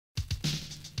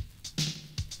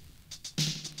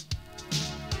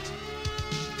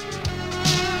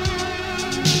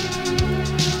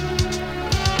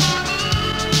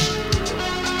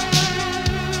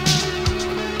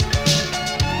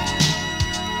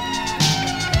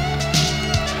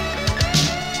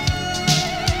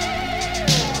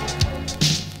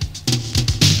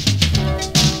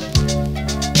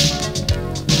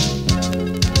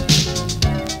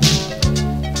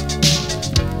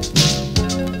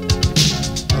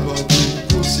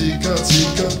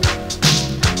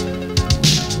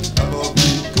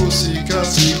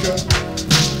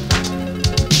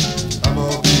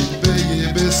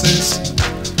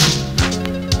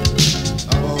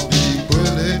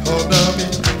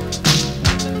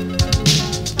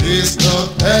It's not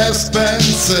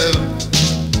expensive.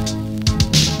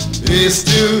 It's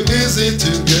too easy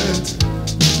to get.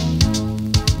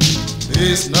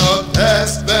 It's not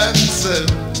expensive.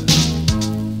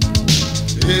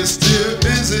 It's too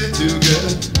easy to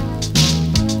get.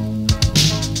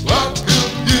 What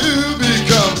could you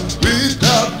become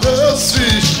without those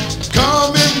fish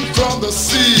coming from the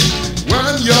sea?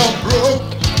 When you're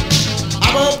broke,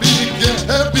 Abobi can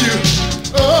help you.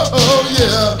 Oh, oh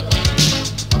yeah.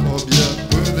 Abobi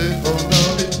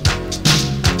Abloni.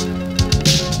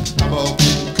 Abobi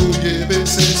kuyebe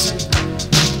sesi.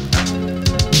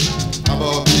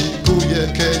 Abobi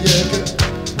kuyeke yeke.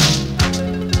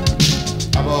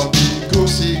 Abobi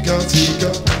kusika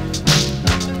tika.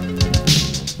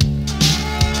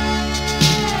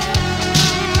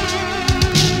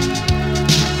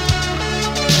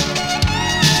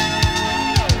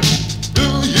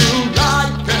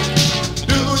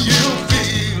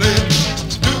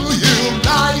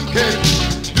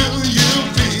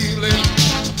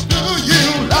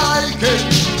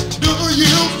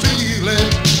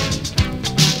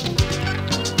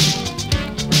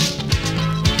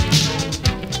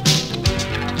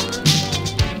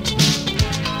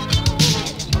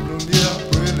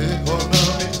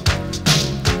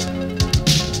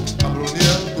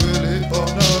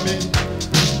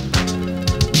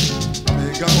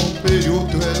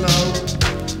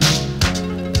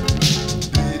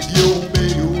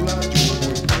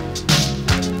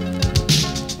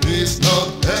 It's not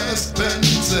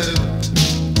expensive.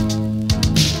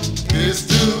 It's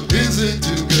too easy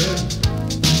to get.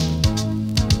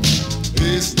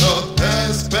 It's not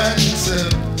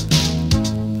expensive.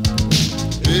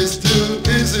 It's too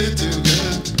easy to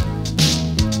get.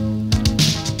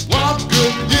 What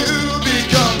could you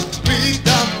become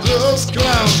without those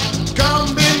clowns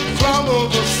coming from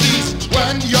overseas?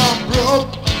 When you're broke,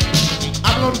 I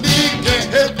don't need to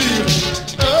help you.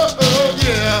 Oh, oh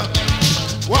yeah.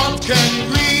 What can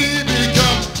we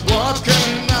become? What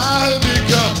can I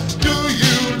become? Do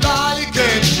you like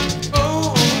it?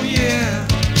 Oh, oh yeah.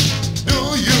 Do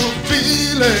you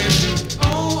feel it?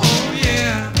 Oh, oh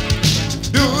yeah.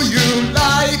 Do you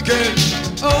like it?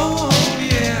 Oh, oh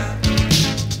yeah.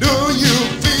 Do you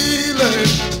feel it?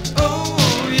 Oh,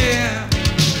 oh yeah.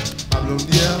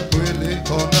 Abloni Abloni.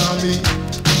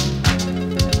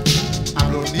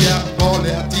 Abloni Abloni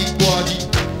Atikwadi.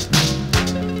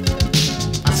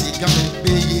 Asika me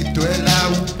paye toi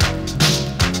là-haut.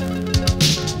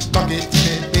 Quand tu me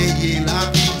payes la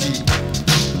vie,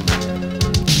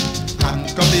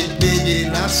 quand tu payes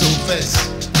la surface,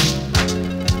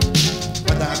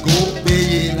 quand tu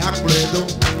payes la credo,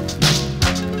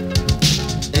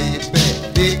 et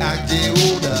paye à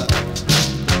Jéhoda,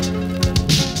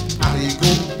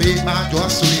 arrigo paye ma joie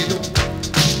solido,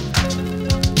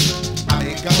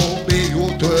 avec un paye au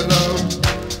toi là-haut.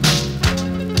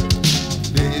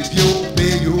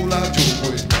 La joie.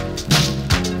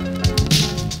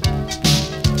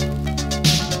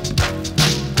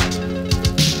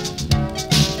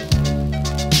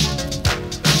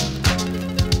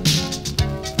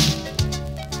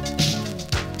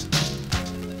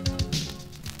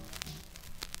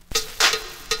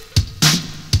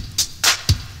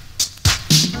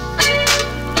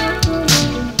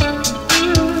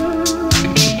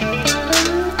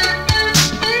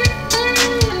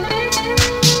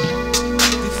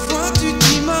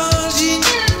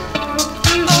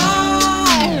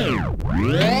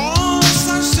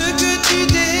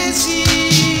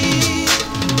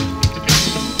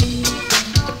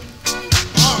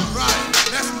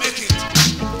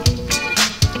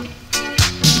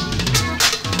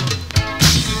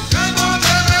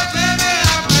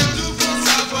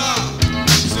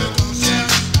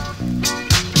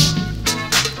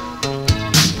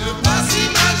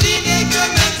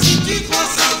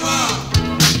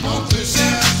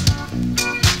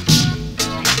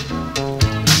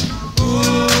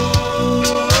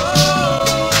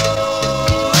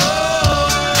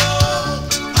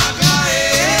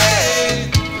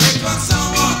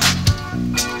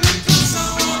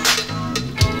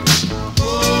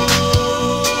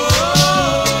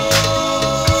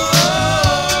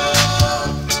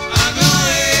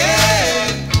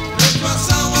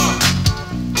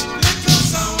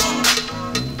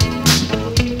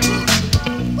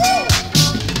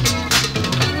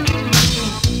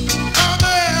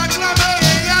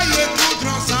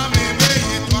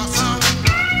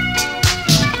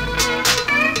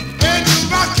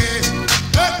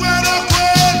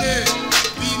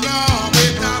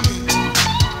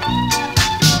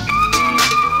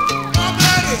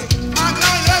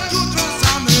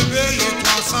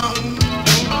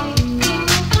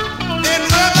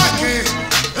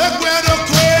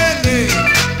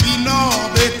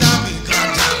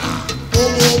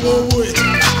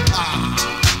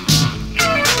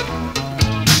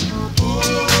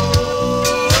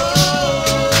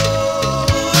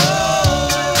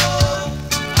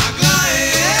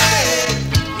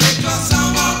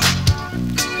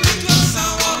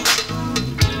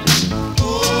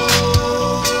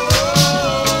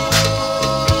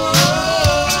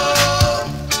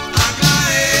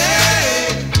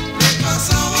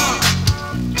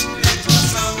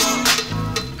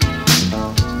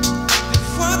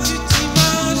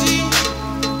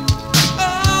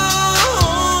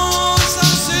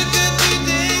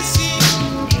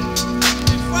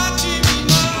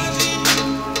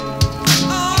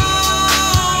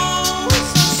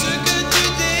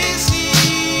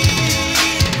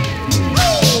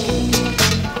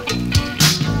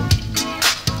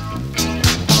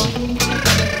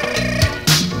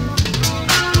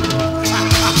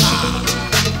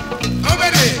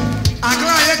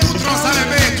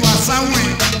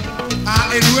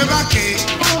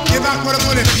 ancora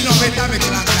con le fino metà me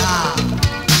clanca.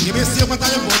 Io mi sia quanto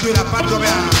io voglio la parte dove